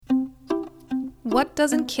What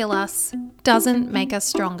doesn't kill us doesn't make us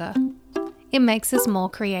stronger. It makes us more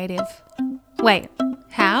creative. Wait,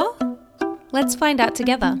 how? Let's find out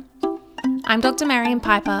together. I'm Dr. Marion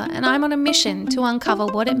Piper, and I'm on a mission to uncover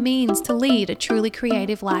what it means to lead a truly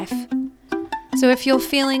creative life. So if you're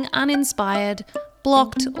feeling uninspired,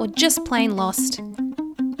 blocked, or just plain lost,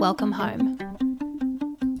 welcome home.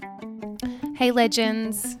 Hey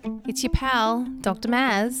legends, it's your pal, Dr.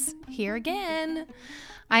 Maz, here again.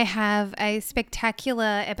 I have a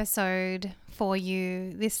spectacular episode for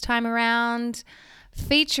you this time around,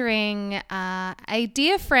 featuring a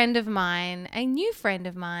dear friend of mine, a new friend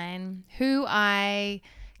of mine, who I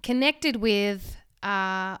connected with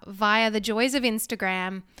via the joys of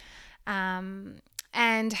Instagram,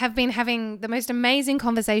 and have been having the most amazing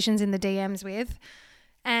conversations in the DMs with.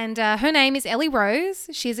 And her name is Ellie Rose.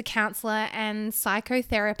 She's a counsellor and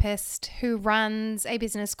psychotherapist who runs a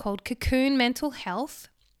business called Cocoon Mental Health.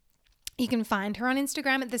 You can find her on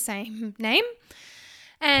Instagram at the same name.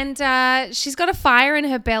 And she's got a fire in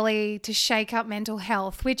her belly to shake up mental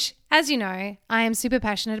health, which, as you know, I am super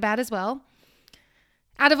passionate about as well.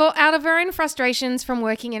 Out of her own frustrations from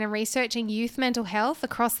working in and researching youth mental health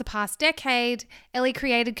across the past decade, Ellie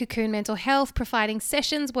created Cocoon Mental Health, providing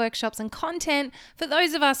sessions, workshops, and content for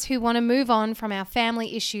those of us who want to move on from our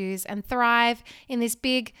family issues and thrive in this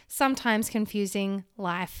big, sometimes confusing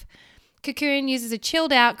life. Cocoon uses a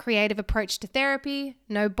chilled out, creative approach to therapy,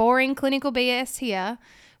 no boring clinical BS here,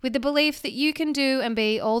 with the belief that you can do and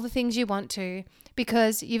be all the things you want to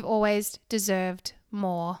because you've always deserved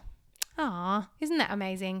more. Aw, isn't that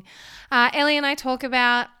amazing? Ellie and I talk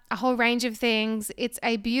about a whole range of things. It's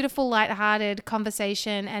a beautiful, lighthearted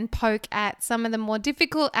conversation and poke at some of the more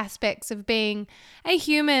difficult aspects of being a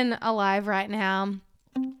human alive right now.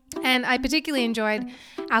 And I particularly enjoyed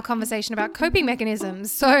our conversation about coping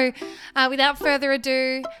mechanisms. So without further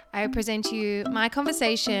ado, I present to you my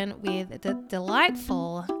conversation with the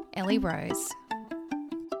delightful Ellie Rose.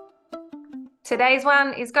 Today's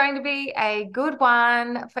one is going to be a good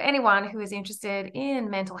one for anyone who is interested in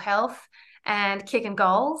mental health and kicking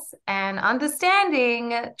goals and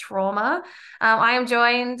understanding trauma. I am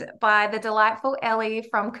joined by the delightful Ellie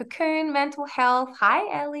from Cocoon Mental Health.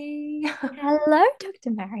 Hi, Ellie. Hello, Dr.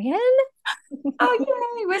 Marion.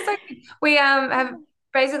 Oh, yay. We have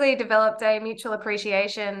basically developed a mutual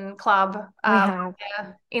appreciation club We have.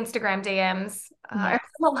 via Instagram DMs over Yes.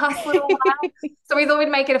 the last little while. So we thought we'd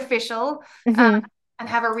make it official hmm and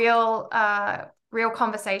have a real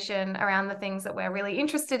conversation around the things that we're really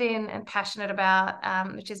interested in and passionate about,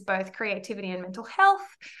 which is both creativity and mental health.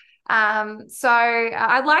 So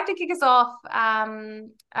I'd like to kick us off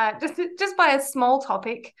just by a small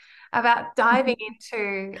topic about diving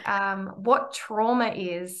into what trauma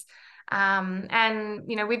is. And,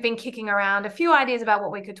 you know, we've been kicking around a few ideas about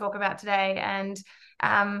what we could talk about today, and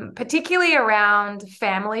particularly around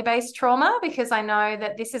family-based trauma, because I know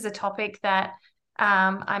that this is a topic that,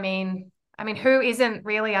 I mean, who isn't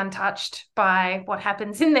really untouched by what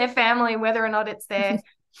happens in their family, whether or not it's their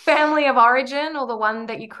family of origin or the one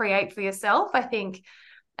that you create for yourself? I think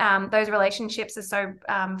those relationships are so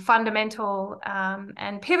fundamental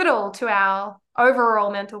and pivotal to our overall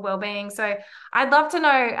mental well-being. So I'd love to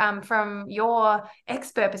know from your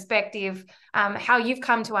expert perspective how you've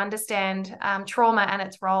come to understand trauma and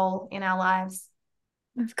its role in our lives.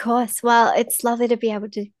 Of course. Well, it's lovely to be able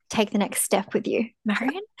to take the next step with you,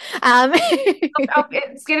 Marion.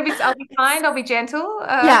 It's gonna be. I'll be kind. I'll be gentle.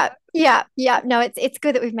 Yeah. No, it's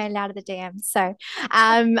good that we've made it out of the DM. So,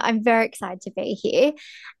 I'm very excited to be here.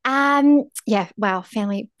 Yeah. Wow.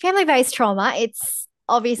 Family-based trauma. It's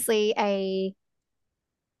obviously a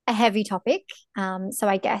heavy topic. So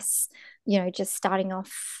I guess just starting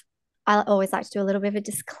off, I always like to do a little bit of a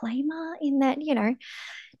disclaimer in that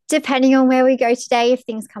depending on where we go today, if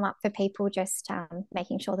things come up for people, just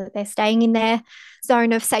making sure that they're staying in their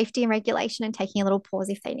zone of safety and regulation and taking a little pause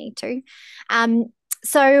if they need to.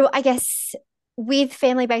 So I guess with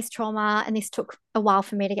family-based trauma, and this took a while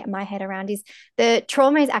for me to get my head around, is the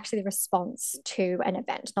trauma is actually the response to an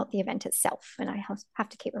event, not the event itself. And I have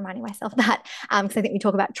to keep reminding myself that because I think we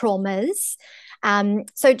talk about traumas.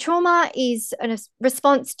 So trauma is a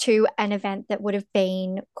response to an event that would have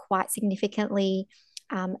been quite significantly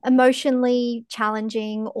emotionally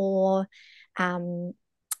challenging, or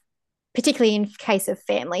particularly in case of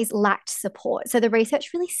families, lacked support. So the research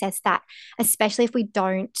really says that, especially if we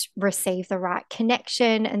don't receive the right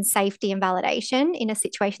connection and safety and validation in a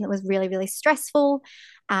situation that was really, really stressful,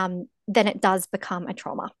 then it does become a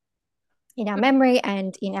trauma in our memory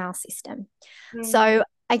and in our system. Mm. So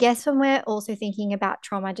I guess when we're also thinking about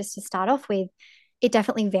trauma, just to start off with, it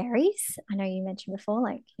definitely varies. I know you mentioned before,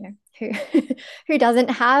 like, who who doesn't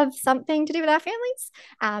have something to do with our families.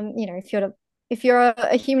 If you're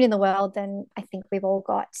a human in the world, then I think we've all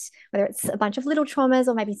got, whether it's a bunch of little traumas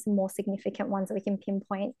or maybe some more significant ones that we can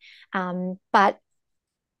pinpoint. But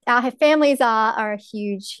our families are a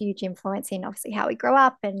huge influence in obviously how we grow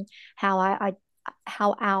up and how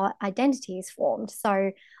how our identity is formed.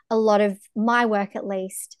 So a lot of my work, at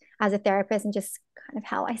least as a therapist, and just kind of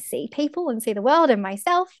how I see people and see the world and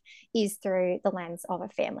myself, is through the lens of a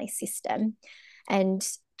family system. And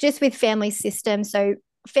just with family systems, so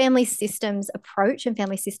family systems approach and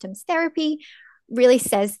family systems therapy really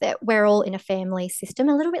says that we're all in a family system,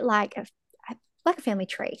 a little bit like a family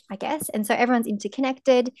tree, I guess. And so everyone's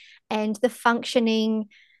interconnected, and the functioning,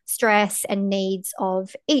 stress, and needs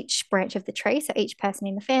of each branch of the tree, so each person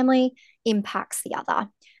in the family, impacts the other.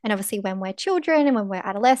 And obviously, when we're children and when we're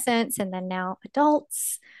adolescents and then now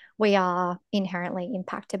adults, we are inherently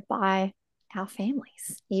impacted by our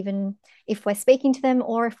families, even if we're speaking to them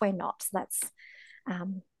or if we're not. So that's,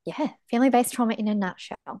 yeah, family based trauma in a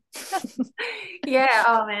nutshell. Yeah.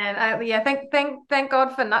 Oh man. Yeah. Thank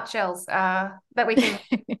God for nutshells. That we can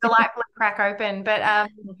delightfully crack open. But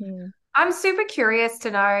Mhm. I'm super curious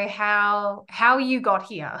to know how you got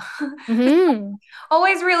here. Mhm.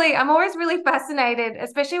 I'm always really fascinated,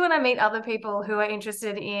 especially when I meet other people who are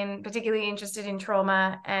particularly interested in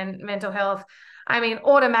trauma and mental health. I mean,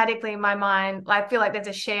 automatically in my mind, I feel like there's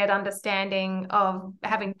a shared understanding of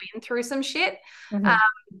having been through some shit, um, Mhm.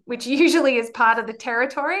 which usually is part of the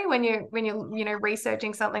territory when you're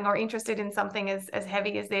researching something or interested in something as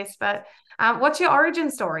heavy as this. But what's your origin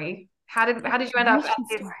story? How did you end up Origin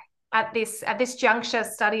story. at this juncture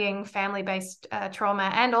studying family-based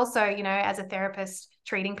trauma and also, as a therapist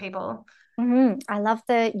treating people? I love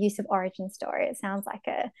the use of origin story. It sounds like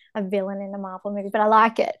a villain in a Marvel movie, but I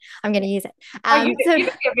like it. I'm going to use it. Oh, you could, So you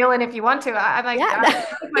could be a villain if you want to. I'm like, yeah,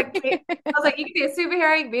 I was like, you could be a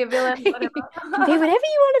superhero, you could be a villain, whatever. can be whatever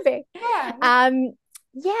you want to be. Yeah.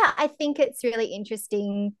 Yeah, I think it's really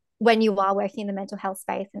interesting when you are working in the mental health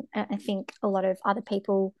space, and I think a lot of other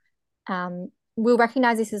people will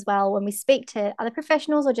recognize this as well when we speak to other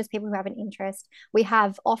professionals or just people who have an interest. We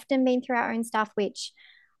have often been through our own stuff, which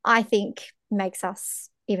I think makes us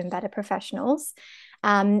even better professionals.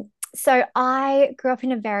 So I grew up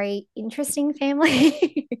in a very interesting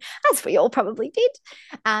family, as we all probably did.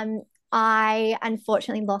 Um, I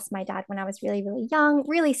unfortunately lost my dad when I was really, really young,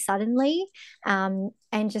 really suddenly, and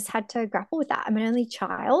just had to grapple with that. I'm an only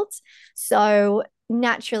child. So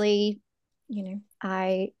naturally,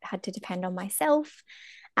 I had to depend on myself.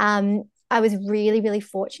 I was really, really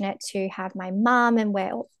fortunate to have my mom, and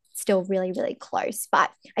we're still really, really close.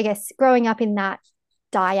 But I guess growing up in that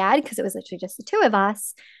dyad, because it was literally just the two of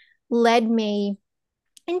us, led me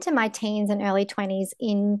into my teens and early 20s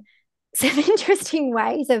in some interesting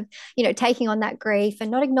ways of, taking on that grief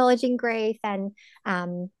and not acknowledging grief, and,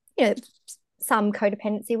 you know, some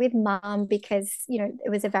codependency with mum, because,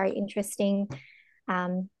 it was a very interesting,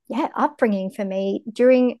 yeah, upbringing for me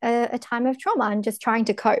during a time of trauma and just trying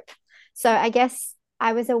to cope. So I guess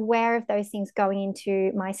I was aware of those things going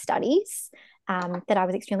into my studies, that I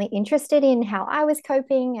was extremely interested in how I was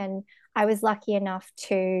coping. And I was lucky enough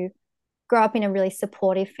to grow up in a really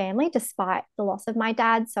supportive family despite the loss of my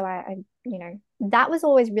dad. So that was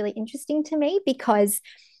always really interesting to me, because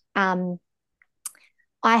um,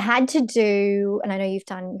 I had to do, and I know you've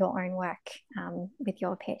done your own work, with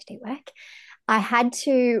your PhD work. I had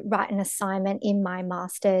to write an assignment in my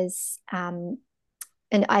master's,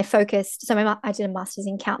 and I focused. So I did a master's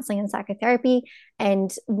in counseling and psychotherapy,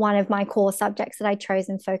 and one of my core subjects that I chose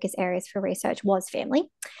and focus areas for research was family.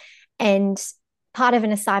 And part of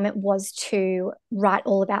an assignment was to write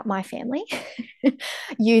all about my family,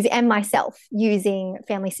 and myself, using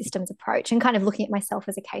family systems approach and kind of looking at myself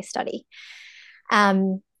as a case study.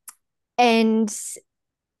 Um, and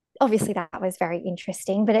obviously that was very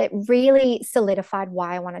interesting, but it really solidified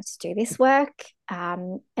why I wanted to do this work.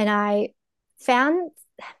 And I found,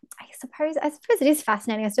 I suppose it is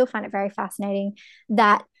fascinating. I still find it very fascinating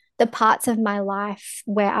that the parts of my life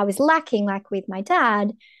where I was lacking, like with my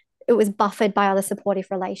dad, it was buffered by other supportive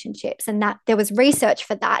relationships, and that there was research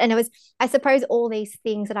for that. And it was, I suppose, all these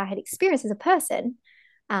things that I had experienced as a person,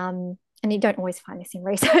 and you don't always find this in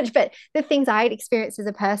research, but the things I had experienced as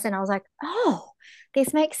a person, I was like, oh,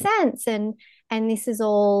 this makes sense. And this is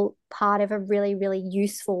all part of a really, really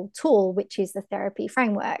useful tool, which is the therapy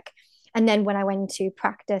framework. And then when I went into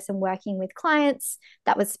practice and working with clients,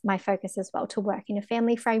 that was my focus as well, to work in a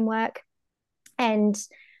family framework. And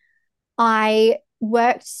I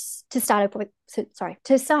worked to start off with,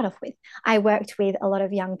 I worked with a lot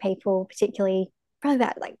of young people, particularly probably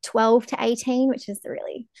about like 12 to 18, which is the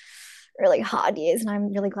really, really hard years. And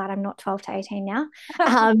I'm really glad I'm not 12 to 18 now.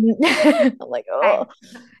 I'm like, Same. oh,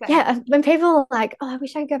 Same. yeah. When people are like, oh, I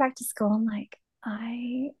wish I could go back to school, I'm like,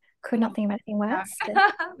 I could not think of anything No. worse.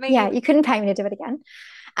 But Me yeah, either. you couldn't pay me to do it again.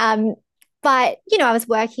 Um, but I was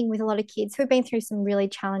working with a lot of kids who have been through some really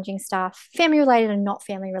challenging stuff, family related and not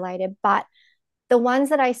family related. But the ones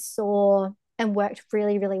that I saw and worked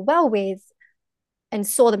really, really well with and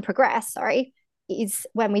saw them progress, sorry, is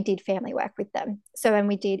when we did family work with them. So when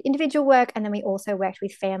we did individual work, and then we also worked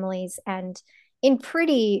with families and in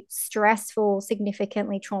pretty stressful,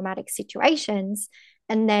 significantly traumatic situations.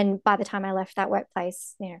 And then by the time I left that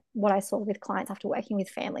workplace, what I saw with clients after working with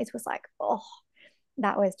families was like, oh,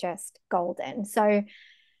 that was just golden. So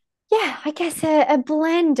yeah, I guess a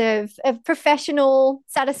blend of professional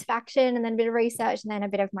satisfaction and then a bit of research and then a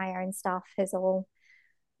bit of my own stuff has all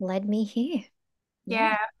led me here.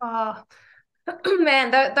 Yeah. Yeah. Oh,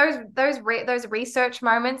 man, those research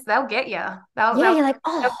moments, they'll get you. They'll Yeah, they'll you're like,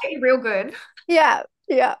 they'll oh, get you real good. yeah,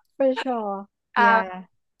 yeah, for sure. Um, Yeah.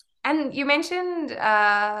 and you mentioned,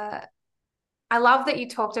 I love that you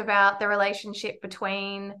talked about the relationship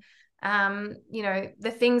between,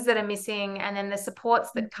 the things that are missing and then the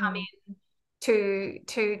supports that come Mhm. in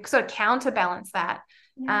to sort of counterbalance that.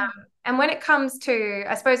 Um, Yeah. and when it comes to,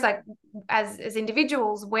 I suppose, like as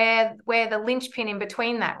individuals, we're the linchpin in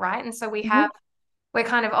between that, right? And so Mhm. we're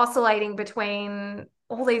kind of oscillating between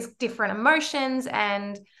all these different emotions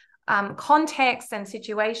and contexts and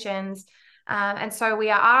situations. And so we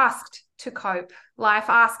are asked to cope. Life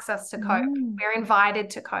asks us to cope. Mm. We're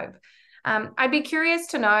invited to cope. I'd be curious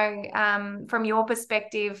to know from your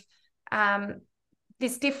perspective um,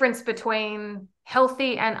 this difference between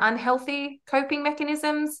healthy and unhealthy coping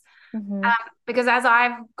mechanisms. Mhm. Because as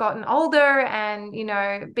I've gotten older and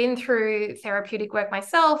been through therapeutic work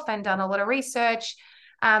myself and done a lot of research,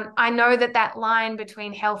 I know that line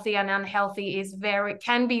between healthy and unhealthy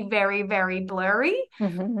can be very, very blurry,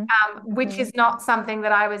 Mhm. which Mhm. is not something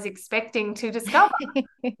that I was expecting to discover.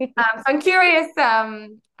 So I'm curious,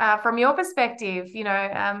 from your perspective,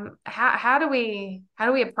 how do we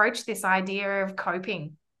approach this idea of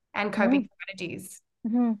coping and coping Mm. strategies?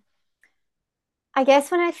 Mhm. I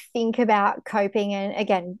guess when I think about coping, and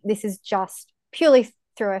again, this is just purely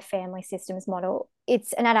through a family systems model,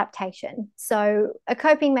 it's an adaptation. So, a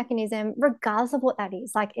coping mechanism, regardless of what that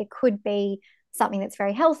is, like it could be something that's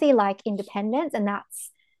very healthy, like independence, and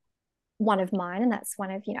that's one of mine. And that's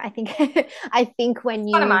one of, I think, I think when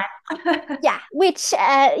One of you, mine. yeah, which,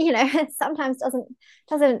 sometimes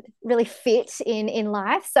doesn't really fit in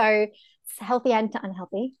life. So, it's healthy and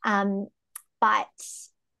unhealthy. But what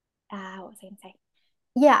was I going to say?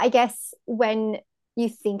 Yeah, I guess when you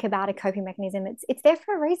think about a coping mechanism, it's there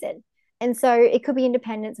for a reason. And so it could be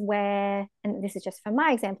independence where, and this is just for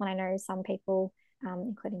my example, and I know some people,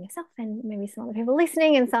 including yourself and maybe some other people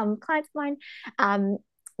listening and some clients of mine, um,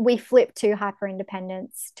 we flip to hyper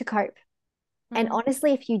independence to cope. And Mm,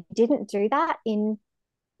 honestly, if you didn't do that in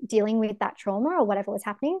dealing with that trauma or whatever was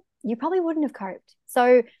happening, you probably wouldn't have coped.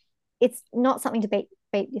 So it's not something to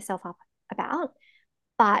beat yourself up about.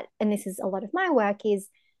 But, and this is a lot of my work, is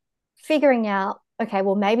figuring out, okay,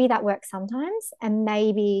 well, maybe that works sometimes, and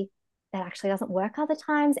maybe that actually doesn't work other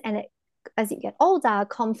times. And as you get older,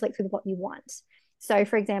 conflicts with what you want. So,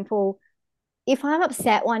 for example, if I'm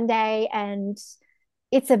upset one day and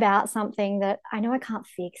it's about something that I know I can't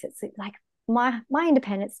fix, it's like my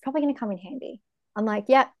independence is probably going to come in handy. I'm like,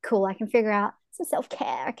 yeah, cool. I can figure out some self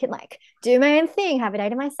care. I can like do my own thing, have a day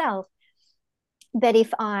to myself. But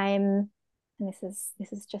if I'm, and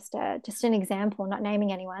this is just an example, not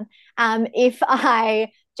naming anyone. If I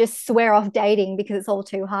just swear off dating because it's all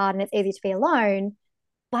too hard and it's easy to be alone,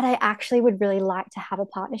 but I actually would really like to have a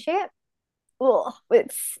partnership. Oh,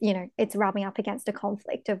 it's rubbing up against a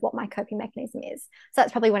conflict of what my coping mechanism is. So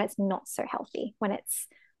that's probably when it's not so healthy, when it's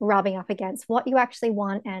rubbing up against what you actually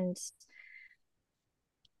want and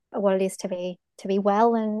what it is to be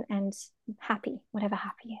well and happy, whatever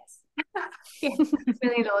happy yeah, is. $1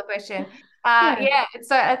 million question. Yeah. Yeah,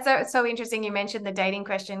 it's so interesting you mentioned the dating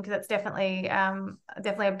question because it's definitely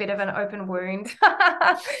a bit of an open wound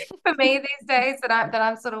for me these days that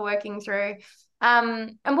I'm sort of working through.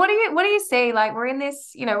 And what do you see? Like we're in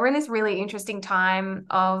this really interesting time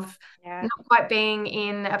of Yeah. not quite being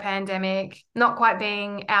in a pandemic, not quite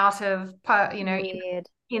being out of Weird.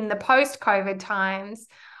 in the post-COVID times.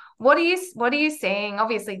 What are you seeing?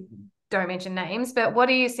 Obviously, don't mention names, but what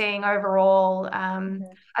are you seeing overall Mhm.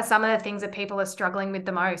 are some of the things that people are struggling with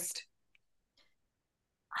the most?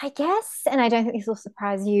 I guess, and I don't think this will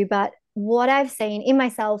surprise you, but what I've seen in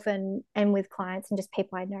myself and with clients and just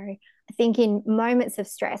people I know, I think in moments of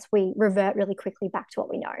stress, we revert really quickly back to what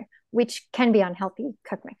we know, which can be unhealthy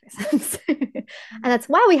coping mechanisms. And that's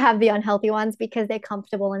why we have the unhealthy ones, because they're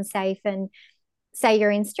comfortable and safe. And say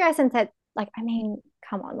you're in stress and said, like, I mean,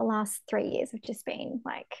 come on, the last 3 years have just been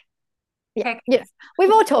like, yeah, Heck, we've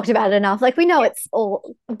all talked about it enough. Like, we know it's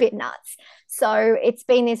all a bit nuts. So it's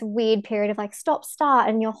been this weird period of like stop, start,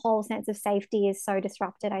 and your whole sense of safety is so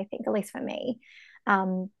disrupted, I think, at least for me.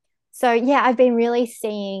 Um, so yeah, I've been really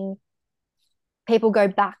seeing people go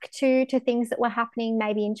back to things that were happening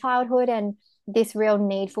maybe in childhood, and this real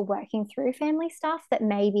need for working through family stuff that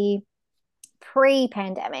maybe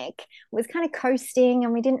pre-pandemic was kind of coasting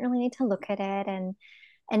and we didn't really need to look at it.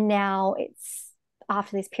 And now it's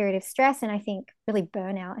after this period of stress and I think really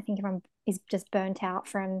burnout. I think everyone is just burnt out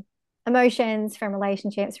from emotions, from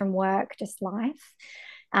relationships, from work, just life.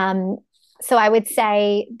 um, so I would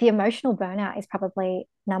say the emotional burnout is probably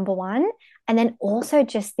number one. And then also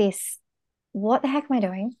just this, what the heck am I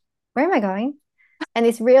doing? Where am I going? And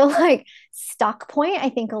this real like stuck point. I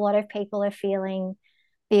think a lot of people are feeling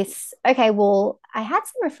this, okay, well, I had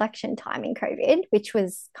some reflection time in COVID, which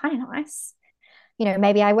was kind of nice.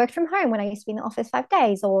 Maybe I worked from home when I used to be in the office 5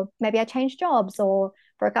 days, or maybe I changed jobs or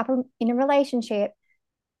broke up in a relationship.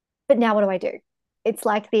 But now what do I do? It's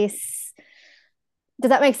like this. Does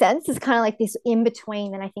that make sense? It's kind of like this in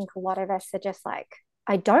between. And I think a lot of us are just like,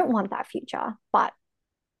 I don't want that future, but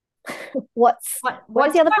what's what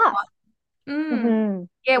where's do the other I path? want? Mm. Mm-hmm.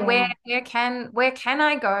 Yeah, Yeah, where can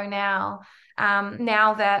I go now?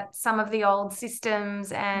 Now that some of the old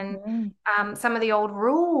systems and mm-hmm. some of the old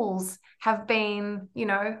rules have been,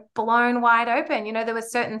 blown wide open. There were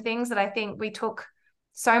certain things that I think we took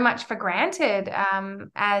so much for granted,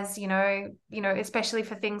 as especially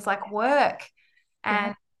for things like work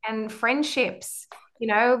Yeah. and friendships.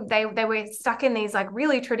 They were stuck in these like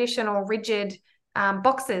really traditional, rigid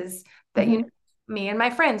boxes that Mm-hmm. me and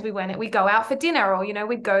my friends, we go out for dinner, or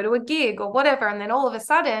we'd go to a gig or whatever, and then all of a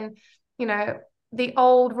sudden, you know the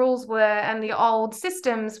old rules were and the old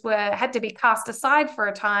systems were had to be cast aside for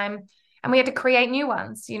a time, and we had to create new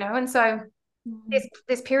ones. And so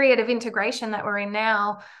this period of integration that we're in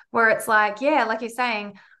now, where it's like, yeah, like you're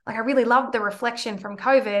saying, like I really loved the reflection from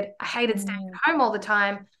COVID. I hated staying Mm-hmm. at home all the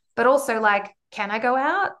time, but also like, can I go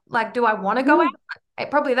out? Like, do I want to go out? Mm-hmm.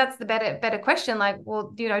 Probably that's the better question. Like,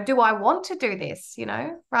 well, do I want to do this?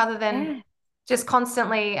 Rather than Yeah. just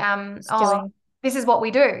constantly, Just oh, doing. this is what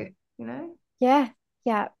we do. You know. Yeah.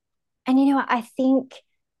 Yeah. And what? I think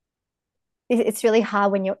it's really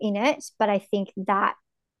hard when you're in it, but I think that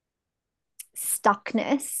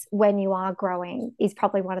stuckness when you are growing is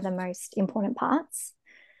probably one of the most important parts.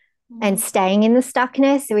 And Mm. staying in the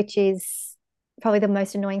stuckness, which is probably the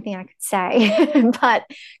most annoying thing I could say, but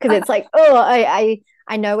because it's like, oh,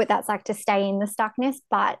 I know what that's like to stay in the stuckness,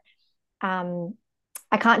 but um,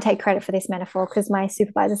 I can't take credit for this metaphor because my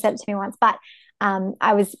supervisor said it to me once, but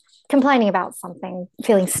I was complaining about something,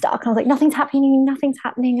 feeling stuck. I was like, nothing's happening, nothing's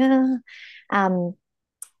happening. Um,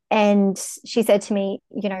 and she said to me,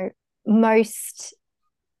 most,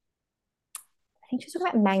 I think she was talking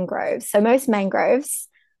about mangroves. So most mangroves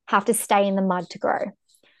have to stay in the mud to grow.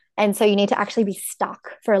 And so you need to actually be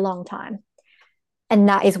stuck for a long time. And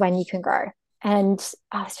that is when you can grow. And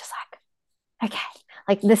I was just like, okay,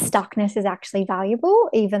 like the stuckness is actually valuable,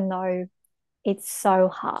 even though it's so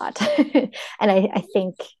hard. And I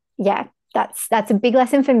think, yeah, that's a big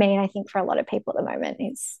lesson for me. And I think for a lot of people at the moment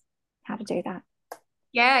is how to do that.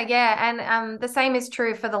 Yeah, yeah, and the same is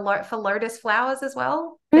true for for lotus flowers as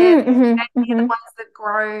well. Mm-hmm, They're the mm-hmm. ones that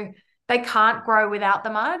grow. They can't grow without the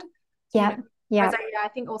mud. you know. Yeah, Whereas yeah. I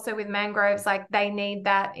think also with mangroves, like they need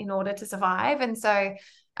that in order to survive. And so,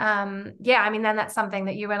 yeah, I mean, then that's something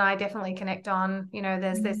that you and I definitely connect on.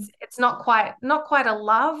 There's this. It's not quite a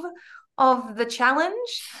love of the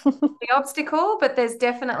challenge, the obstacle, but there's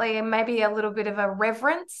definitely maybe a little bit of a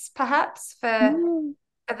reverence, perhaps, Mm.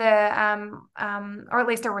 for the or at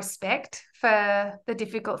least a respect for the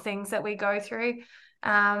difficult things that we go through.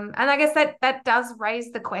 And I guess that does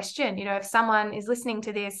raise the question, if someone is listening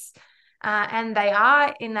to this, and they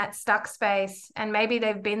are in that stuck space and maybe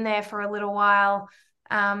they've been there for a little while,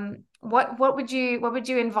 what would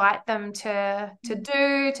you invite them to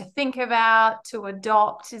do, to think about, to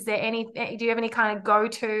adopt? Do you have any kind of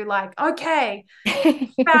go-to, like, okay,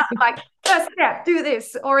 about like first step, do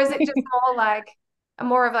this, or is it just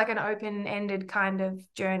more of like an open-ended kind of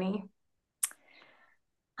journey?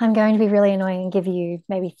 I'm going to be really annoying and give you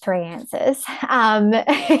maybe three answers.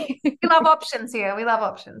 We love options here. We love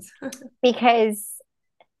options. Because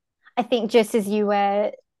I think just as you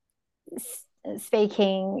were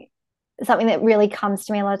speaking, something that really comes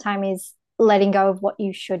to me a lot of time is letting go of what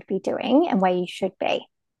you should be doing and where you should be.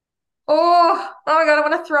 Oh my God, I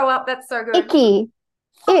want to throw up. That's so good. Icky,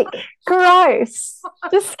 ick, gross,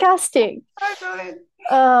 disgusting. So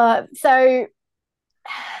good. So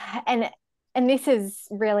and this is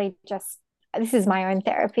really just this is my own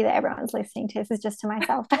therapy that everyone's listening to. This is just to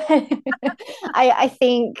myself. I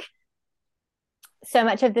think so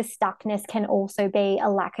much of the stuckness can also be a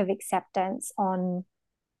lack of acceptance on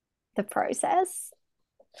the process.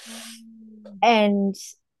 And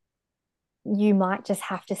you might just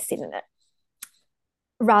have to sit in it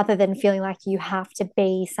rather than feeling like you have to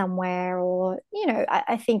be somewhere. Or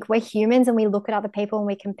I think we're humans and we look at other people and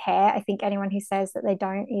we compare. I think anyone who says that they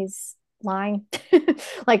don't is lying.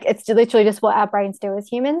 Like, it's literally just what our brains do as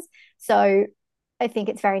humans. So I think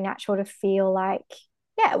it's very natural to feel like,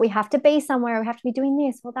 yeah, we have to be somewhere, we have to be doing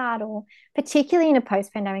this or that. Or particularly in a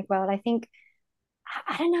post-pandemic world, I think,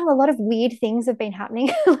 I don't know, a lot of weird things have been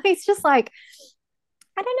happening. It's just like,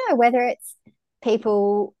 I don't know whether it's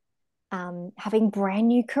people having brand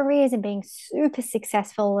new careers and being super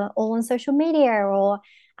successful all on social media, or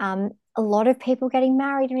a lot of people getting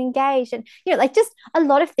married and engaged, and like just a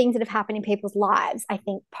lot of things that have happened in people's lives, I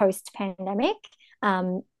think, post pandemic,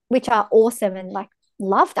 which are awesome, and like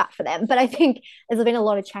love that for them. But I think there's been a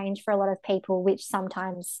lot of change for a lot of people, which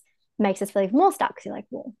sometimes makes us feel even more stuck because you're like,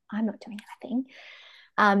 well, I'm not doing anything.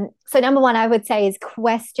 So number one, I would say, is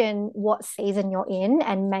question what season you're in,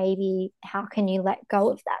 and maybe how can you let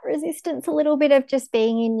go of that resistance a little bit of just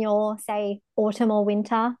being in your, say, autumn or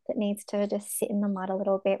winter that needs to just sit in the mud a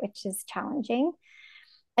little bit, which is challenging.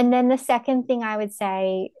 And then the second thing I would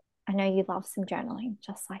say, I know you love some journaling,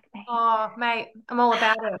 just like me. Oh, mate, I'm all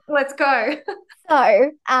about it. Let's go.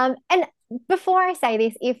 So, and before I say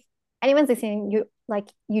this, if anyone's listening,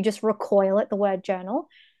 you just recoil at the word journal.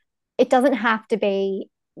 It doesn't have to be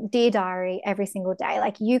Dear Diary every single day.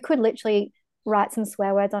 Like, you could literally write some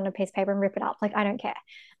swear words on a piece of paper and rip it up. Like, I don't care.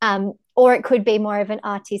 Or it could be more of an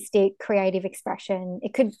artistic, creative expression.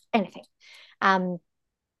 It could anything. But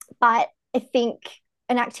I think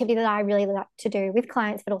an activity that I really like to do with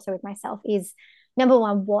clients, but also with myself, is number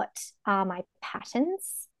one, what are my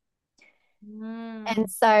patterns? And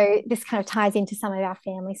so this kind of ties into some of our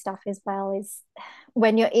family stuff as well, is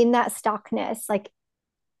when you're in that stuckness, like,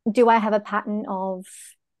 do I have a pattern of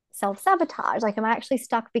self-sabotage? Like, am I actually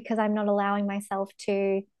stuck because I'm not allowing myself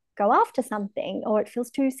to go after something, or it feels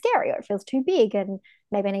too scary, or it feels too big, and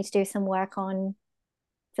maybe I need to do some work on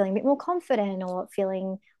feeling a bit more confident, or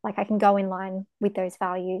feeling like I can go in line with those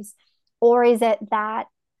values? Or is it that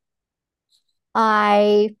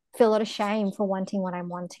I feel a lot of shame for wanting what I'm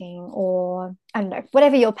wanting, or I don't know,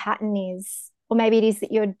 whatever your pattern is. Or maybe it is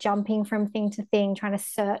that you're jumping from thing to thing, trying to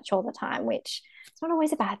search all the time, which it's not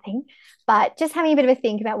always a bad thing, but just having a bit of a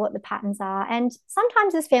think about what the patterns are. And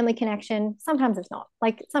sometimes there's family connection, sometimes it's not.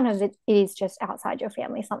 Like, sometimes it is just outside your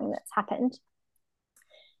family, something that's happened.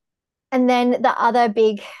 And then the other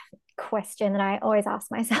big question that I always ask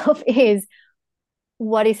myself is,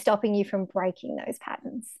 what is stopping you from breaking those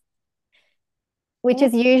patterns? Which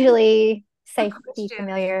is usually Good safety,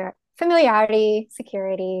 question. familiarity,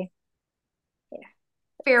 security. Yeah.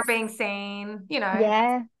 Fear of being seen,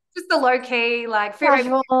 Yeah. just the low key, like fear of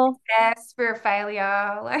Casual. success, fear of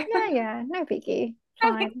failure. Like, Yeah, yeah. No biggie.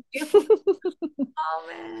 thank Fine. you. Oh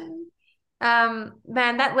man.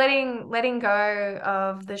 Man, that letting go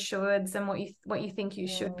of the shoulds and what you think you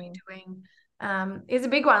should be Mm. doing is a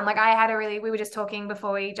big one. Like, we were just talking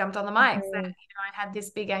before we jumped on the mics that Mm. I had this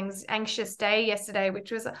big anxious day yesterday,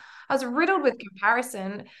 which was, I was riddled with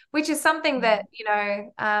comparison, which is something that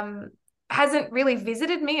hasn't really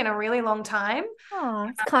visited me in a really long time. Oh,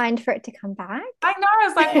 it's kind for it to come back. I know. I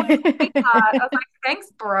was like, what a sweetheart. I was like, thanks,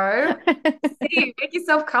 bro. See, make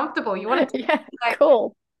yourself comfortable. You want it to be Yeah, like,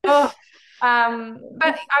 cool. oh, but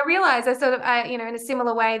I realized in a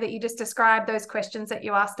similar way that you just described those questions that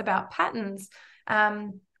you asked about patterns.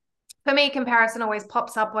 For me, comparison always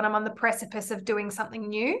pops up when I'm on the precipice of doing something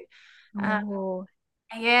new. Uh, Oh.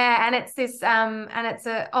 yeah, and it's this, and it's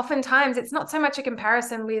oftentimes it's not so much a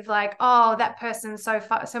comparison with like, oh, that person's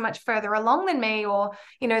so much further along than me, or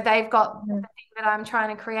they've got the Mm. thing that I'm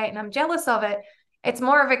trying to create and I'm jealous of it. It's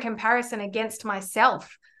more of a comparison against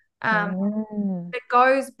myself. Mm. It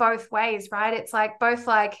goes both ways, right? It's like both,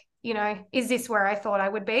 like, is this where I thought I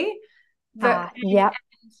would be? The Yep.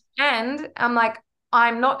 and I'm like,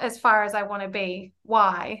 I'm not as far as I want to be.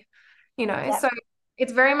 Why? Yep. So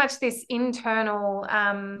it's very much this internal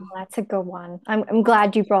Oh, that's a good one. I'm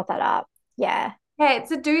glad you brought that up. Yeah. yeah,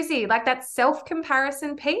 it's a doozy, like that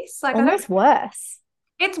self-comparison piece. Like, I don't Almost worse.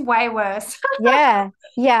 It's way worse. Yeah.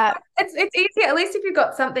 Yeah. It's easier, at least if you've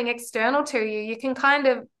got something external to you, you can kind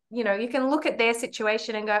of, you can look at their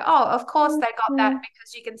situation and go, oh, of course they got that, Mhm.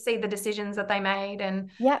 because you can see the decisions that they made.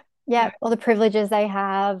 And, Yep. you know, Yep. Or the privileges they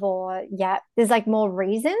have, or yeah, there's like more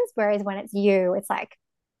reasons. Whereas when it's you, it's like,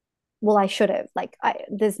 well, I should have. Like,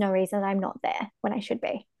 there's no reason I'm not there when I should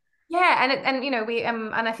be. yeah. And we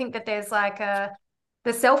and I think that there's like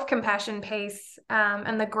the self-compassion piece,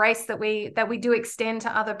 and the grace that we do extend to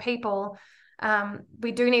other people.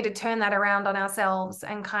 We do need to turn that around on ourselves,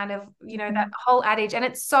 and kind of, that Mhm. whole adage, and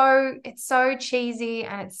it's so cheesy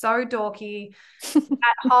and it's so dorky,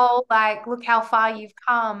 that whole like, look how far you've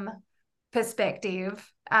come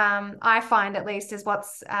perspective. I find, at least, is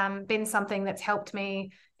what's been something that's helped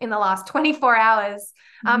me in the last 24 hours.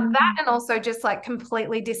 That, Mhm. and also just like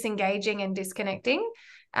completely disengaging and disconnecting,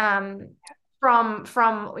 um, from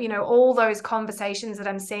all those conversations that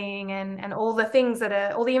I'm seeing, and all the things that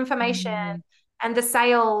are, all the information Mhm. and the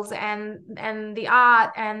sales and the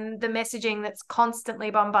art and the messaging that's constantly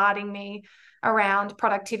bombarding me around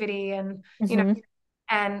productivity, Mhm.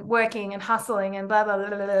 and working and hustling and blah blah blah,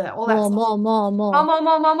 blah, blah, all that More, stuff. more, more, More, more. more,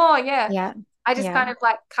 more, more, more. Yeah. Yeah. I just Yeah. kind of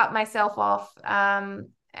like cut myself off,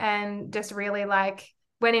 and just really like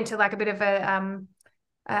went into like a bit of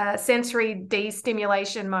a sensory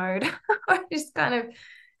de-stimulation mode. Just kind of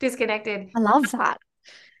disconnected, I love that.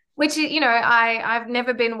 which, I've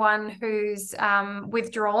never been one who's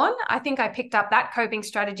withdrawn. I think I picked up that coping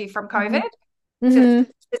strategy from COVID, Mhm. to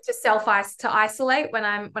Mhm. to isolate when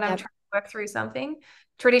I'm Yep. trying to work through something.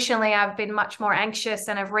 Traditionally, I've been much more anxious,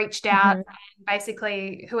 and I've reached out, Mhm. and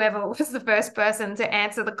basically whoever was the first person to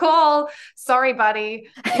answer the call, sorry, buddy,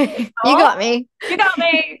 you You know, got me. you got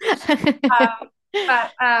me.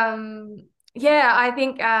 But yeah, I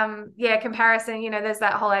think, yeah, comparison. There's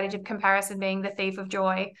that whole adage of comparison being the thief of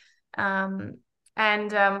joy. Um,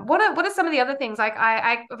 and what are some of the other things? Like,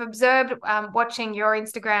 I've observed, watching your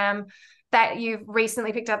Instagram, that you've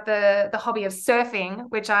recently picked up the hobby of surfing,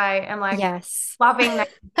 which I am like Yes. loving that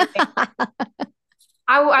you're doing.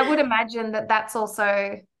 I would imagine that that's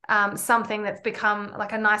also something that's become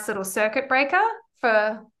like a nice little circuit breaker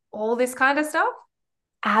for all this kind of stuff.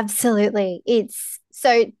 Absolutely. It's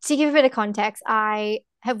so, to give a bit of context, I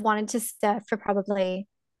have wanted to surf for probably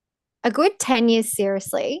a good 10 years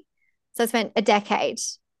seriously. So I spent a decade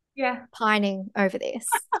Yeah. pining over this.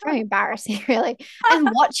 It's very embarrassing, really.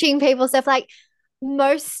 And watching people surf, like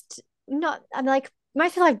most, not, I'm like,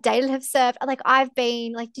 most people I've dated have surfed. Like, I've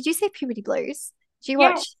been like, did you see Puberty Blues? Do you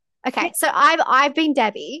Yeah. watch? Yeah. Okay, so I've been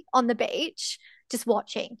Debbie on the beach just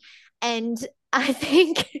watching. And I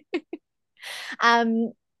think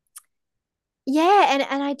um yeah,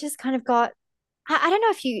 and I just kind of got, I don't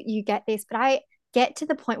know if you get this, but I get to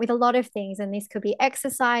the point with a lot of things, and this could be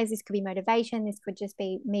exercise, this could be motivation, this could just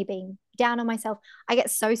be me being down on myself. I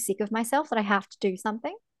get so sick of myself that I have to do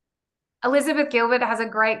something. Elizabeth Gilbert has a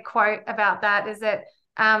great quote about that, is that,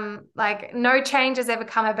 like, no change has ever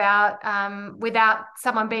come about, without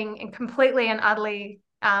someone being completely and utterly,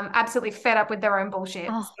 absolutely fed up with their own bullshit.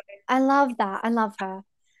 Oh, I love that. I love her.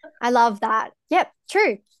 I love that. Yep,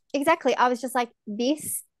 true. Exactly. I was just like,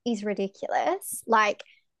 this is ridiculous. Like,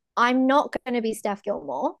 I'm not going to be Steph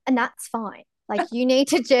Gilmore, and that's fine. Like, you need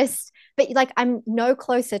to just, but like, I'm no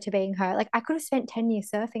closer to being her. Like, I could have spent 10 years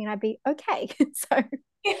surfing and I'd be okay. So,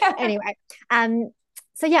 Yeah. anyway, um,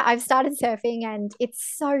 so yeah, I've started surfing and it's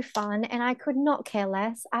so fun, and I could not care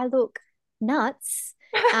less. I look nuts,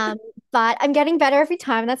 um, but I'm getting better every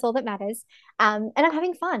time, and that's all that matters. And I'm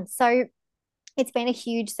having fun. So, it's been a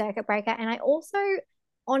huge circuit breaker. And I also,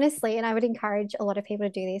 honestly, and I would encourage a lot of people to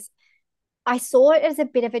do this, I saw it as a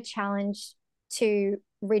bit of a challenge to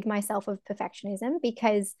rid myself of perfectionism,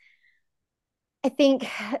 because I think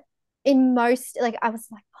in most, like, I was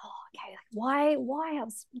like, oh, okay, like, why I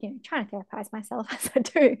was, trying to therapize myself as I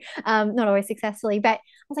do, not always successfully, but I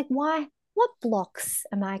was like, why, what blocks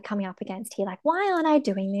am I coming up against here? Like, why aren't I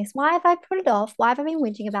doing this? Why have I put it off? Why have I been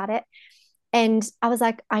whinging about it? And I was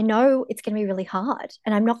like, I know it's going to be really hard,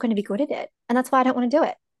 and I'm not going to be good at it. And that's why I don't want to do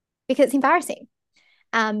it, because it's embarrassing.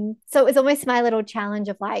 So it was almost my little challenge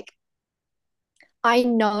of like, I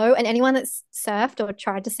know, and anyone that's surfed or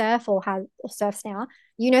tried to surf or has or surfs now,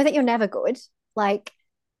 you know that you're never good. Like,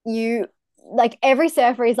 you, like, every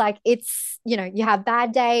surfer is like, it's, you have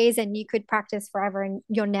bad days and you could practice forever and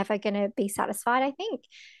you're never going to be satisfied, I think.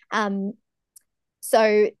 Um,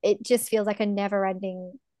 so it just feels like a never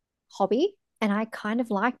ending hobby. And I kind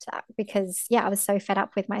of liked that because, yeah, I was so fed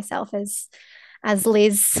up with myself, as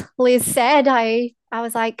Liz said. I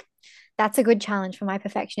was like, that's a good challenge for my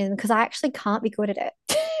perfectionism, because I actually can't be good at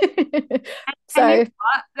it. And you know So,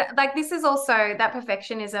 what? Like, this is also that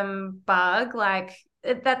perfectionism bug. Like,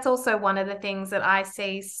 that's also one of the things that I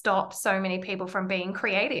see stop so many people from being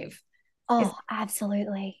creative. Is oh,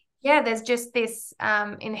 absolutely. yeah, there's just this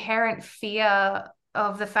inherent fear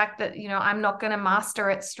of the fact that, I'm not going to master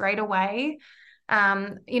it straight away.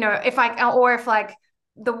 If I, or if like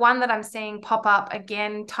the one that I'm seeing pop up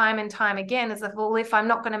again, time and time again, is like, well, if I'm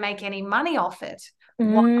not going to make any money off it,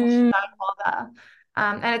 why should Mm. I bother?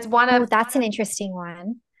 And it's Oh, that's an interesting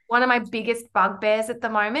one. one of my biggest bugbears at the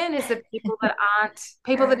moment is the people that are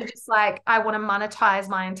just like, I want to monetize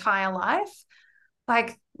my entire life. Like,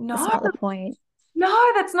 It's no, not the point.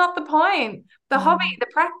 no, that's not the point. The hobby, Mm. the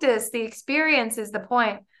practice, the experience is the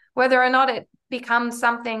point. Whether or not it becomes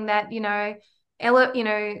something that,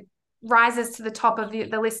 rises to the top of the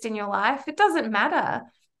list in your life, it doesn't matter.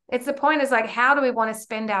 It's the point is like, how do we want to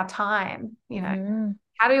spend our time? Mm.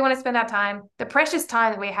 How do we want to spend our time? The precious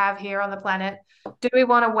time that we have here on the planet, do we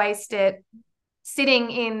want to waste it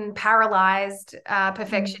sitting in paralyzed Mm.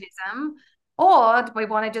 perfectionism? Or do we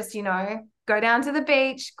want to just, go down to the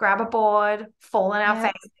beach, grab a board, fall on our Yeah.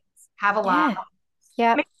 faces, have a laugh, Yeah.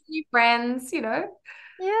 Yeah. make new friends?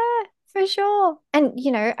 Yeah, for sure. And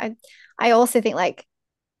I also think like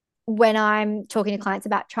when I'm talking to clients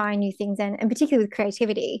about trying new things and particularly with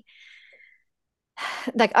creativity,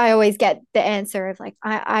 like I always get the answer of like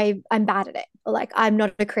I'm bad at it, or like I'm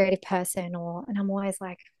not a creative person, or and I'm always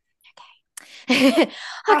like, okay.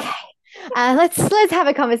 Oh, Okay. Let's have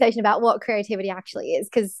a conversation about what creativity actually is,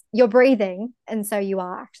 because you're breathing and so you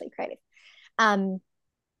are actually creative. Um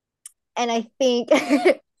and I think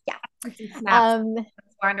yeah. some snaps. Um I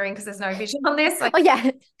was wondering because there's no vision on this. Like oh yeah.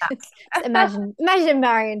 snaps. So imagine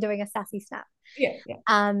Marion doing a sassy snap. Yeah, yeah.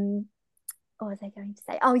 Um what was I going to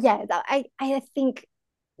say? Oh yeah, I think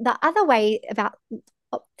the other way about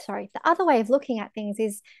the other way of looking at things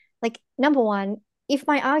is like number one, if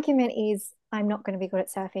my argument is I'm not going to be good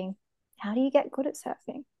at surfing, how do you get good at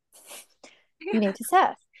surfing? You Yeah. need to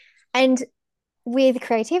surf. And with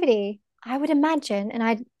creativity, I would imagine, and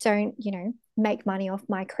I don't, make money off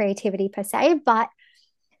my creativity per se, but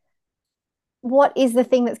what is the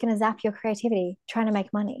thing that's going to zap your creativity? Trying to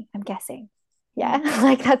make money, I'm guessing. Yeah, Mm.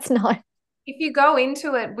 like that's not. If you go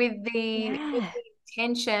into it with Yeah. the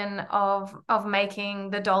intention of making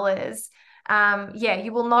the dollars, yeah,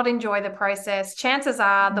 you will not enjoy the process. Chances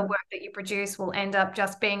are the Mm, work that you produce will end up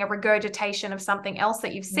just being a regurgitation of something else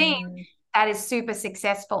that you've seen mm, that is super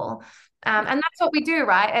successful. yeah. And that's what we do,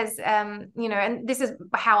 right? As and this is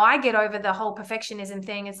how I get over the whole perfectionism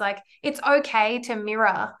thing. Is like it's okay to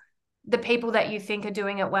mirror the people that you think are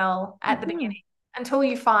doing it well at the beginning Mhm. until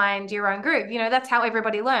you find your own groove. That's how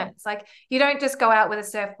everybody learns. Like you don't just go out with a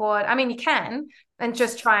surfboard. I mean, you can and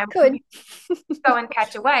just try and Good. go and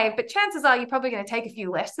catch a wave, but chances are you're probably going to take a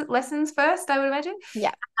few lessons first, I would imagine.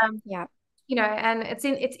 Yeah. Um, Yeah. and it's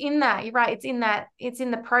in that, you're right, it's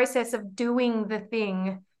in the process of doing the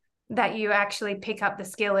thing that you actually pick up the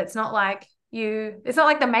skill. It's not like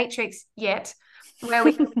the Matrix yet, where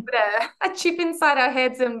we can put a chip inside our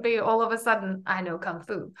heads and be all of a sudden, I know Kung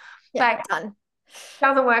Fu. Yeah. Like, Done.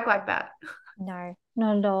 doesn't work like that. No,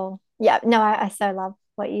 not at all. Yeah. No, I so love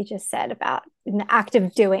what you just said about the act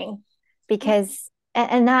of doing, because,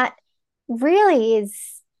 and that really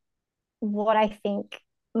is what I think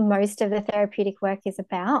most of the therapeutic work is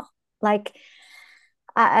about. Like,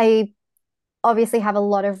 I obviously have a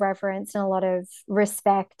lot of reverence and a lot of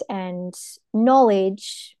respect and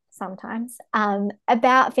knowledge sometimes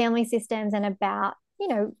about family systems and about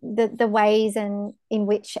the ways and in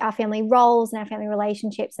which our family roles and our family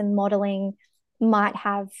relationships and modeling might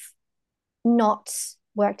have not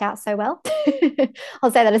worked out so well.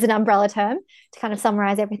 I'll say that as an umbrella term to kind of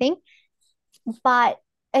summarize everything. But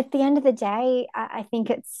at the end of the day, I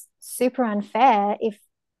think it's super unfair if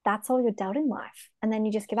that's all you're dealt in life and then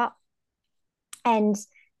you just give up. And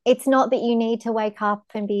it's not that you need to wake up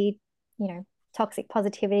and be, toxic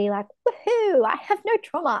positivity, like, woohoo, I have no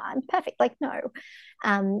trauma, I'm perfect. Like, no.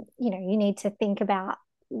 You need to think about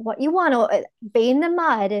what you want, or be in the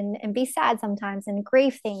mud and be sad sometimes and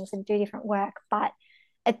grieve things and do different work. But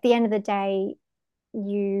at the end of the day,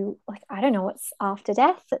 you like, I don't know what's after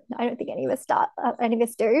death. I don't think any of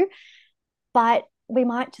us do, but we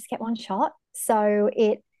might just get one shot. So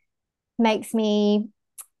it makes me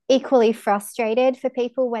equally frustrated for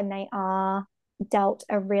people when they are dealt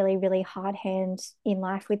a really, really hard hand in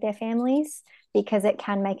life with their families, because it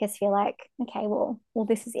can make us feel like, okay, well,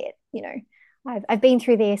 this is it. I've been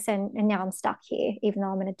through this and now I'm stuck here, even though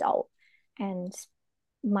I'm an adult. And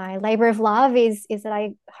my labor of love is that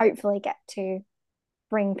I hopefully get to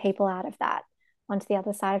bring people out of that onto the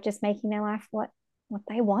other side of just making their life what what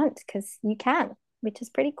they want because you can, which is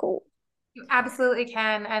pretty cool. You absolutely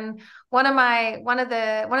can. And one of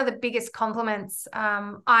the biggest compliments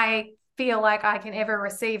I feel like I can ever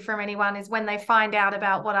receive from anyone is when they find out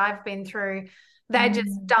about what I've been through, they're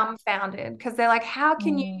just Mm, dumbfounded because they're like,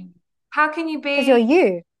 mm. how can you Because you're be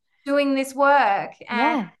you. doing this work and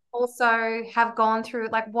Yeah. also have gone through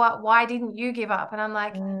like why didn't you give up? And I'm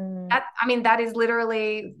like, Mm. that I mean, that is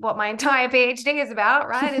literally what my entire PhD is about,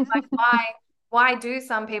 right? It's like why do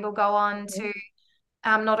some people go on to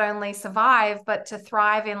not only survive but to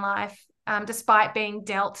thrive in life despite being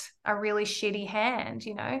dealt a really shitty hand,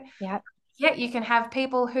 you know? Yeah. Yet you can have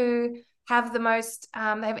people who have the most, they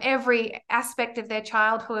have every aspect of their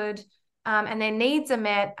childhood and their needs are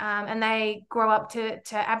met, and they grow up to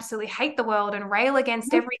absolutely hate the world and rail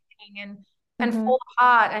against everything and Mm-hmm. fall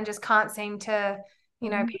apart and just can't seem to, you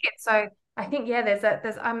know, Mm-hmm. pick it. So I think yeah,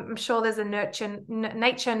 there's I'm sure there's a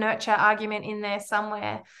nature nurture argument in there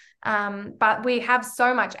somewhere. But we have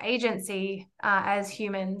so much agency as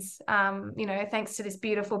humans, you know, thanks to this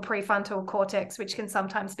beautiful prefrontal cortex, which can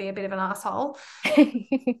sometimes be a bit of an asshole.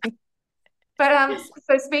 But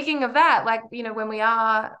so speaking of that, like, you know, when we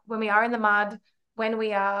are in the mud, when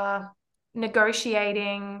we are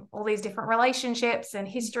negotiating all these different relationships and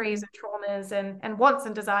histories Mhm. and traumas and wants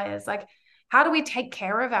and desires, like how do we take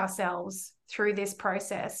care of ourselves through this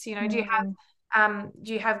process? You know, Mm.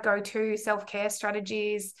 do you have go-to self-care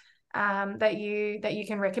strategies that you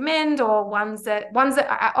can recommend, or ones that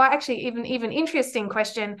or actually even interesting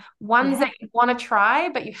question, ones Yeah. that you want to try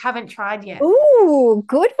but you haven't tried yet? Ooh,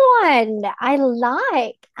 good one. I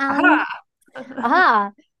like. Aha.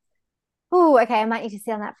 Ah. Ooh, okay. I might need to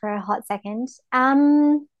sit on that for a hot second.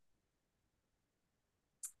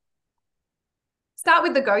 Start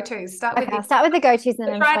with the go-tos. Start with Okay, I'll start with the go-tos and then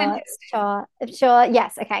the I'm tried and sure, tested. sure.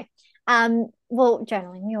 Yes, okay. Well,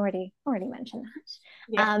 journaling, we already mentioned that.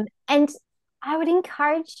 Yeah. And I would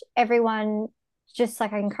encourage everyone, just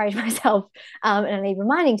like I encourage myself, and I need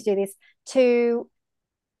reminding to do this, to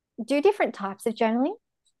do different types of journaling.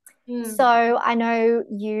 So Mm. I know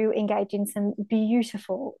you engage in some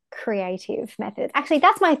beautiful creative methods. Actually,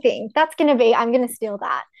 that's my thing. I'm going to steal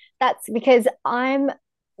that. That's because I'm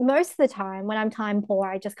most of the time when I'm time poor,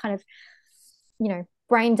 I just kind of,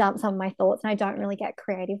 brain dump some of my thoughts and I don't really get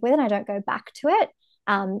creative with it. I don't go back to it.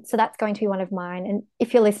 So that's going to be one of mine. And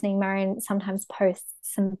if you're listening, Marion sometimes posts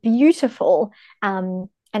some beautiful, and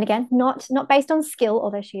again, not based on skill,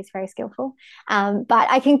 although she is very skillful. But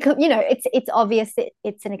I can, it's obvious that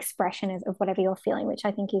it's an expression of whatever you're feeling, which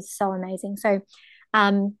I think is so amazing. So,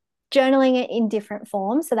 um, journaling it in different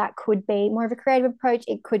forms. So that could be more of a creative approach.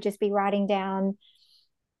 It could just be writing down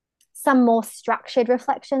some more structured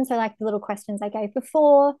reflection. So, like the little questions I gave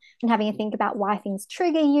before, and having a think about why things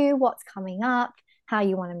trigger you, what's coming up, how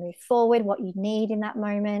you want to move forward, what you need in that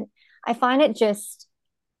moment. I find it just,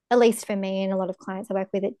 at least for me and a lot of clients I work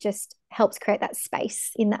with, it just helps create that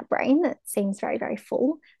space in that brain that seems very, very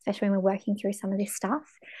full, especially when we're working through some of this stuff.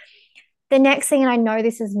 The next thing, and I know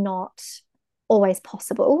this is not always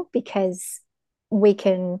possible because we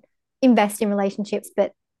can invest in relationships,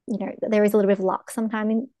 but there is a little bit of luck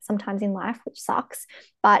sometimes in life, which sucks.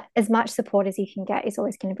 But as much support as you can get is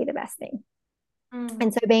always going to be the best thing. Mm.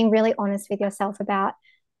 And so being really honest with yourself about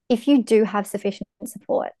if you do have sufficient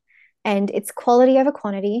support, and it's quality over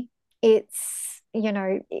quantity, it's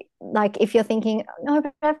like if you're thinking, no,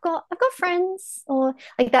 but I've got friends, or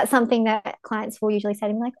like that's something that clients will usually say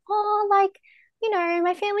to me, like, oh, like,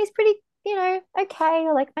 my family's pretty, okay,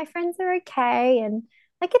 or like my friends are okay, and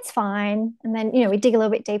like it's fine. And then we dig a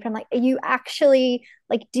little bit deeper. I'm like, are you actually,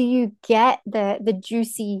 like, do you get the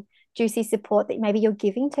juicy support that maybe you're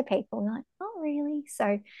giving to people? And they're like, oh, really?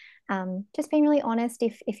 So just being really honest,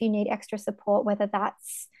 if you need extra support, whether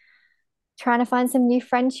that's trying to find some new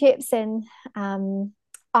friendships. And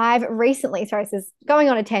I've recently, sorry, this is going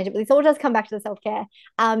on a tangent, but this all does come back to the self-care.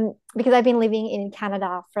 Because I've been living in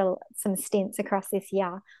Canada for some stints across this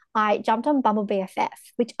year. I jumped on Bumble BFF,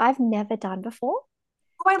 which I've never done before.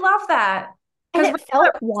 Oh, I love that. And Because it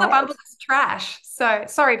felt Bumble wild. is trash. So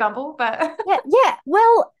sorry, Bumble, but Yeah, yeah.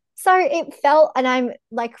 Well, so it felt, and I'm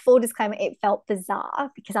like, full disclaimer, it felt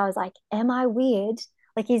bizarre because I was like, am I weird?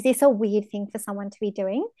 Like, is this a weird thing for someone to be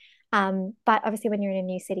doing? But obviously when you're in a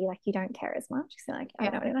new city, like you don't care as much. So like, I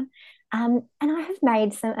don't yeah. know anyone. And I have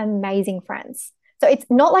made some amazing friends. So it's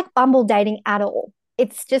not like Bumble dating at all.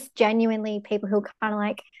 It's just genuinely people who are kind of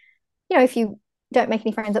like, if you don't make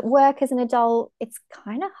any friends at work as an adult, it's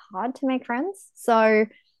kind of hard to make friends. So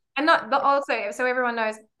And not, but also, so everyone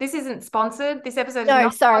knows this isn't sponsored. This episode is no,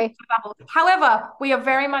 not sponsored sorry. by Bumble. However, we are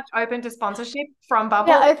very much open to sponsorship from We are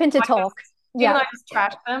Bumble, open to talk. even Yeah. though I just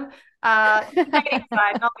trashed them. dating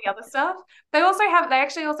side, not the other stuff. They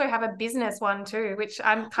actually also have a business one too, which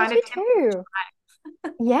I'm I kind of do tempted to too.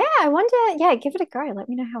 Yeah, I wonder. Yeah, give it a go. Let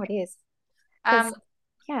me know how it is. try. Because,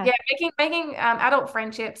 yeah. Yeah, making adult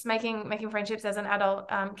friendships, making friendships as an adult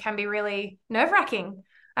can be really nerve-wracking,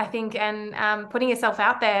 I think, and putting yourself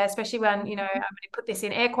out there, especially when, I'm going to put this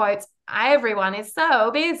in air quotes, everyone is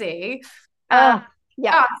so busy. Um, Oh,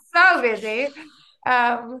 yeah. oh, so busy.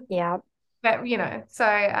 Um, Yeah. but so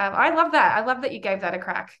I love that. I love that you gave that a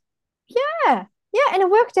crack. Yeah. Yeah. And it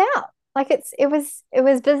worked out. Like it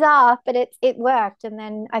was bizarre, but it worked. And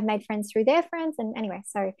then I've made friends through their friends. And anyway,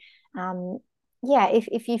 so um yeah,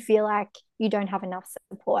 if you feel like you don't have enough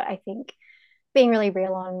support, I think being really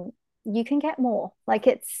real on you can get more. Like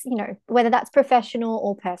it's, whether that's professional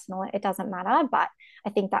or personal, it doesn't matter. But I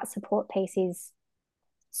think that support piece is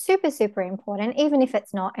super, super important, even if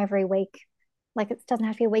it's not every week. Like it doesn't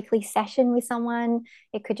have to be a weekly session with someone.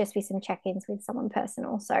 It could just be some check-ins with someone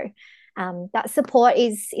personal. So that support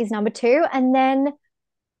is number two. And then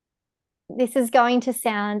this is going to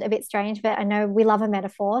sound a bit strange, but I know we love a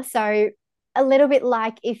metaphor. So a little bit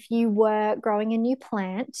like if you were growing a new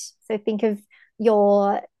plant. So think of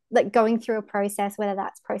your like going through a process, whether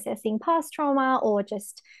that's processing past trauma or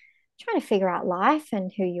just trying to figure out life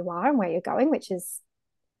and who you are and where you're going, which is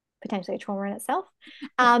potentially a trauma in itself.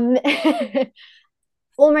 Um,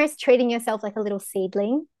 almost treating yourself like a little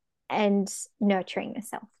seedling and nurturing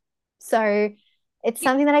yourself. So it's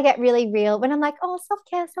something that I get really real when I'm like, oh, self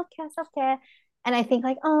care, self care, self care. And I think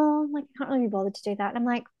like, oh, like I can't really be bothered to do that. And I'm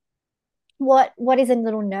like, what is a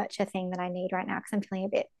little nurture thing that I need right now? Because I'm feeling a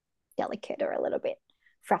bit delicate or a little bit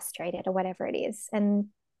frustrated or whatever it is. And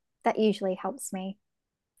that usually helps me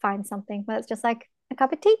find something, whether it's just like a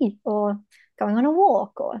cup of tea or going on a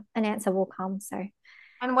walk or an answer will come. So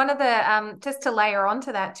And one of the just to layer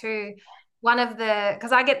onto that too, one of the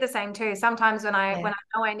because I get the same too. Sometimes when yeah. I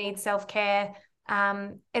know I need self-care,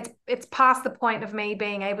 it's past the point of me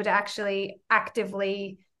being able to actually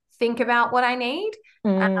actively think about what I need.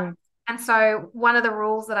 Um, Mm. and so one of the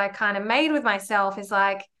rules that I kind of made with myself is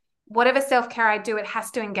like whatever self-care I do, it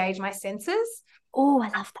has to engage my senses. Oh, I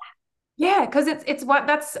love Yeah, because it's what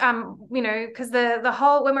that's because the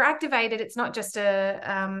whole when we're activated, it's not just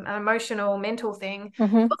an emotional mental thing, that.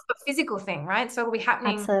 it's also a physical thing, right? So it'll be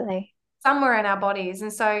happening Absolutely. somewhere in our bodies.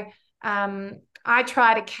 And so I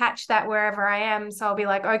try to catch that wherever I am. So I'll be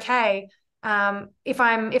like, okay, if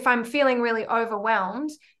I'm feeling really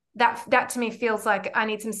overwhelmed, that to me feels like I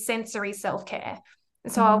need some sensory self-care.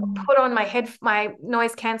 And so I'll Mm. put on my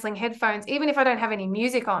noise canceling headphones, even if I don't have any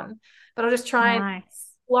music on, but I'll just try and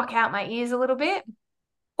Nice. block out my ears a little bit.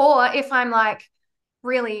 Or if I'm like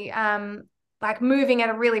really like moving at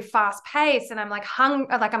a really fast pace and I'm like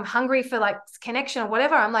I'm hungry for like connection or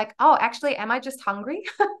whatever, I'm like, oh, actually, am I just hungry?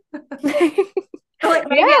 Like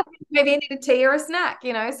Yeah. maybe I need a tea or a snack,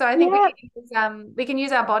 So I think Yeah. we can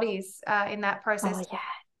use our bodies in that Oh, process yeah.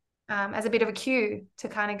 as a bit of a cue to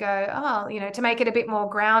kind of go, oh, to make it a bit more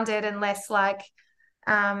grounded and less like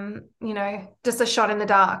just a shot in the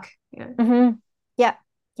dark. Hmm. Yeah.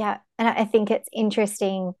 Yeah. And I think it's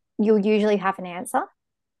interesting. You'll usually have an answer, you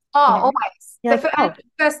Oh, know. always. You're like, And oh,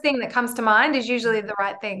 the first thing that comes to mind is usually the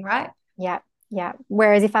right thing, right? yeah. Yeah.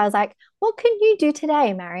 Whereas if I was like, what can you do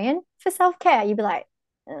today, Marion, for self-care? You'd be like,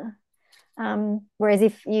 "Ugh." Whereas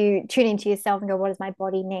if you tune into yourself and go, what does my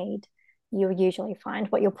body need? You'll usually find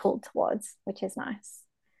what you're pulled towards, which is nice.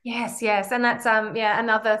 Yes, yes. And that's yeah,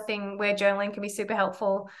 another thing where journaling can be super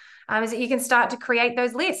helpful. Is that you can start to create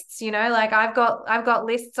those lists, like I've got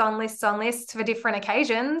lists on lists on lists for different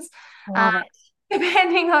occasions. Um, Love it.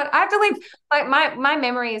 depending on I have to leave like my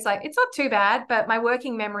memory is like it's not too bad, but my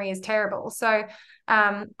working memory is terrible. So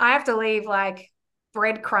I have to leave like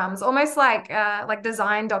breadcrumbs, almost like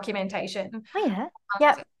design documentation Oh, yeah.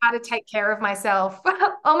 Yep. how to take care of myself.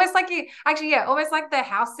 Almost like yeah, almost like the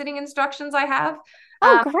house sitting instructions I have.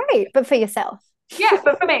 Oh, Um, great. But for yourself. yeah,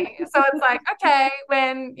 but for me, so it's like, okay,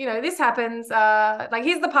 when this happens, like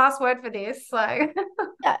here's the password for this. Like,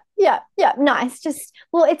 Yeah, yeah, yeah. Nice. Just,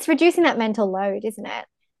 well, it's reducing that mental load, isn't it?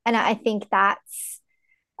 And I think that's,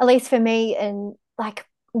 at least for me, and like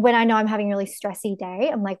when I know I'm having a really stressy day,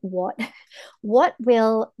 I'm like, what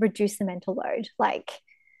will reduce the mental load? Like,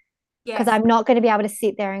 because yes, I'm not going to be able to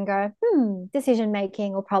sit there and go, decision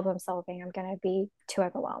making or problem solving. I'm going to be too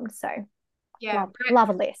overwhelmed. So yeah, love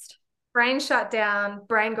a list. brain shut down,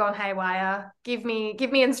 brain gone haywire. Give me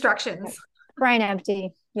instructions. Brain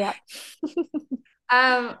empty. Yep.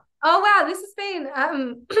 Oh wow, this has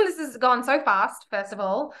been this has gone so fast. First of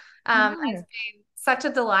all, I it's know. been such a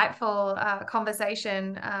delightful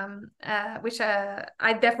conversation. Which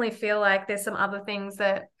I definitely feel like there's some other things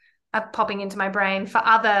that are popping into my brain for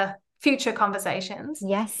other future conversations.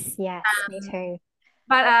 Yes, yes, me too.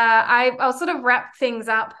 But I'll sort of wrap things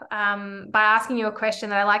up by asking you a question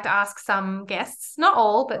that I like to ask some guests, not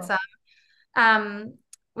all, but Sure. some,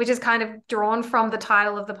 which is kind of drawn from the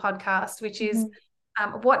title of the podcast, which is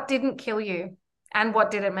Mhm. what didn't kill you and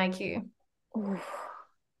what did it make you? Ooh,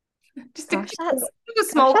 Just gosh, that's a gosh,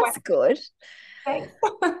 small that's question. good. Thanks.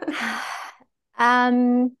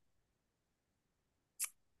 Um,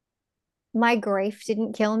 my grief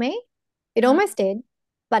didn't kill me. It Mm, almost did,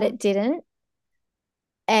 but mm. it didn't.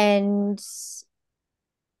 And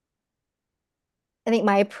I think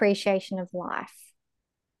my appreciation of life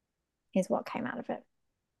is what came out of it.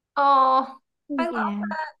 Oh, I love Yeah.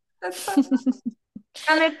 that. That's so,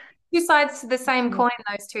 and there's two sides to the same coin,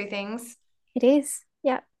 those two things. It is.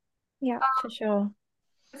 Yeah. Yeah, for sure.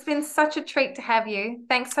 It's been such a treat to have you.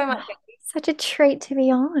 Thanks so much. Oh, such a treat to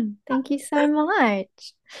be on. Thank you so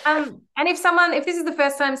much. And if this is the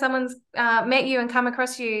first time someone's met you and come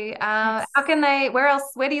across you, Yes. how can they? Where else?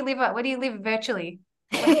 Where do you live? Where do you live virtually?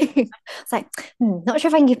 Where- It's like, not sure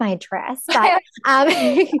if I can give my address, but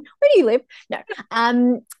where do you live? No.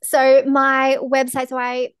 So my website, so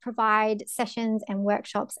I provide sessions and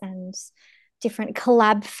workshops and different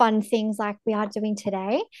collab fun things like we are doing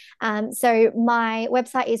today. So my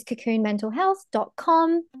website is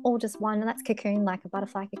cocoonmentalhealth.com, all just one, and that's cocoon like a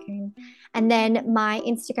butterfly cocoon. And then my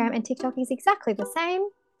Instagram and TikTok is exactly the same,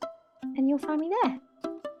 and you'll find me there.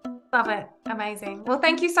 Love it. Amazing. Well,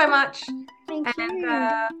 thank you so much. Thank And you.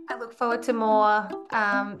 I look forward to more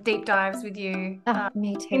deep dives with you Oh,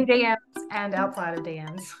 me in too. DMs and outside of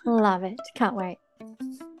DMs. Love it. Can't wait.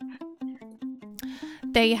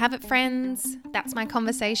 There you have it, friends. That's my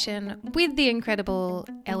conversation with the incredible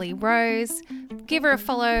Ellie Rose. Give her a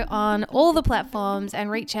follow on all the platforms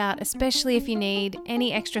and reach out, especially if you need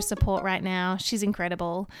any extra support right now. She's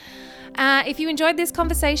incredible. If you enjoyed this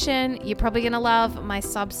conversation, you're probably going to love my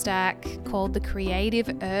Substack called The Creative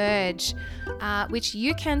Urge, which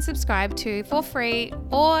you can subscribe to for free,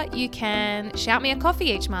 or you can shout me a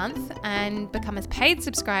coffee each month and become a paid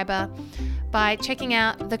subscriber by checking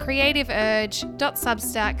out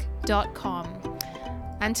thecreativeurge.substack.com.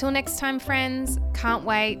 Until next time, friends, can't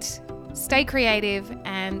wait. Stay creative,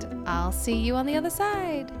 and I'll see you on the other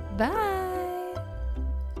side. Bye.